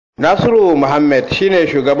Nasiru Muhammad shine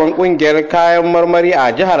shugaban kungiyar kayan marmari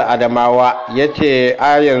a jihar Adamawa, ya ce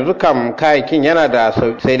a yanzu kam kayayyakin yana da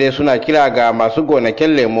sauki, sai dai suna kira ga masu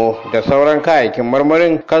gonakin lemo da sauran kayayyakin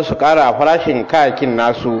marmarin kan su kara farashin kayayyakin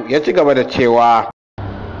nasu. Ya ci gaba da cewa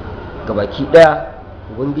gabaki daya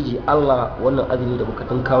ubangiji Allah, wannan azumi da muka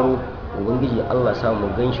tunkaro, ubangiji Allah sa mu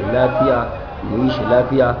gan shi lafiya, mu yi shi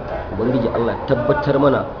lafiya, ubangiji Allah tabbatar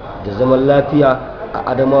mana da zaman lafiya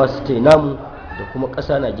a Adamawa state namu da kuma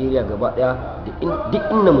ƙasa Najeriya gaba ɗaya da duk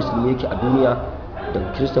inda musulmi yake a duniya da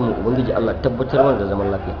kiristan mu, ubangiji Allah tabbatar mana da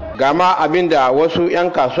zaman lafiya. Gama abinda wasu 'yan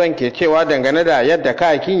kasuwan ke cewa dangane da yadda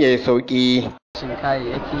kayakin yayi sauki. Farashin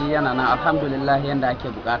kayayyaki yana nan alhamdulillah yanda ake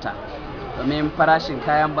bukata, domin farashin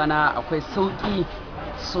kayan bana akwai sauki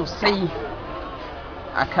sosai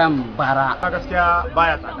akan bara. Gaskiya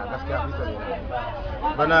baya tsada, gaskiya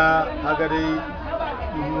bana haka dai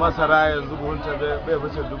masara yanzu buhunta bai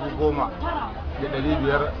fice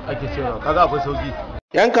 10,500 ake cewa, kaga akwai sauki.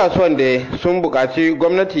 'Yan kasuwan da sun buƙaci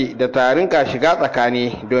gwamnati da ta rinka shiga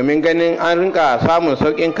tsakani domin ganin an rinka samun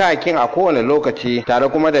sauƙin kayakin a kowane lokaci, tare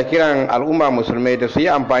kuma da kiran al'umma musulmai da su yi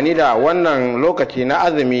amfani da wannan lokaci na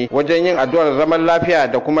azumi wajen yin addu'ar zaman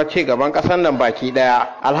lafiya da kuma ci gaban ƙasar nan baki ɗaya.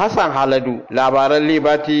 Alhassan Haladu, labaran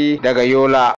Liberty daga Yola.